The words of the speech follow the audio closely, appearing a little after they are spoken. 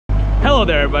Hello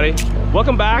there everybody,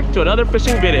 welcome back to another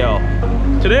fishing video.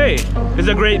 Today is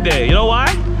a great day. You know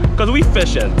why? Because we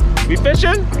fishing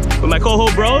with my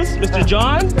co-host bros, Mr.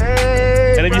 John,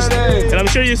 hey, and I'm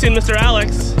sure you've seen Mr.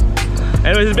 Alex.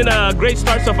 And it's been a great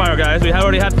start so far, guys. We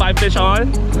already had 5 fish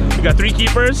on. We got 3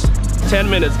 keepers, 10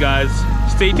 minutes, guys.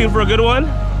 Stay tuned for a good one.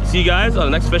 See you guys on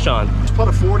the next fish on. Just put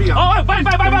a 40 on. Oh, bye.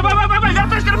 Got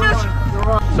fish, got a fish.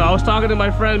 So I was talking to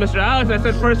my friend, Mr. Alex, and I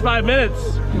said first 5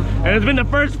 minutes. And it's been the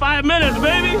first 5 minutes,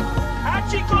 baby.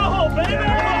 Hachi Coho, baby.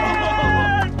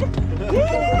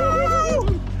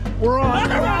 Woo! We're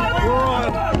on.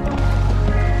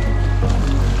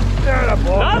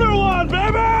 Another one,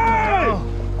 baby.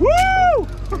 Woo!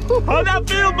 How'd that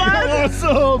feel, bud?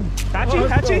 Awesome.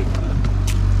 Hachi?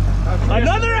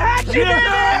 Another Hachi,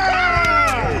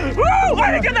 baby! Woo!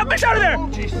 Why did you get that fish out of there?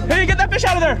 Hey, get that fish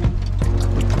out of there.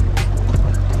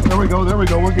 There we go.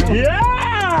 We're good.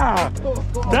 Yeah!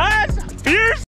 That's fierce.